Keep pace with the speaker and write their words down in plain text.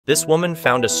This woman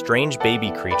found a strange baby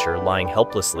creature lying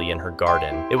helplessly in her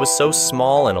garden. It was so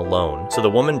small and alone, so the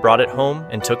woman brought it home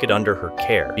and took it under her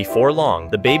care. Before long,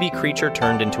 the baby creature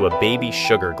turned into a baby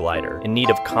sugar glider in need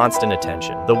of constant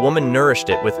attention. The woman nourished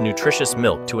it with nutritious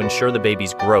milk to ensure the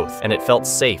baby's growth, and it felt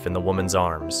safe in the woman's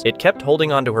arms. It kept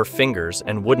holding onto her fingers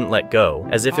and wouldn't let go,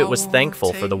 as if it was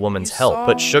thankful for the woman's help.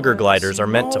 But sugar gliders are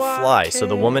meant to fly, so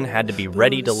the woman had to be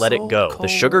ready to let it go. The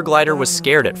sugar glider was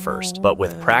scared at first, but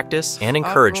with practice and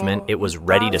encouragement, it was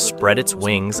ready to spread its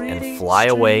wings and fly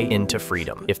away into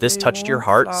freedom. If this touched your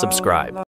heart, subscribe.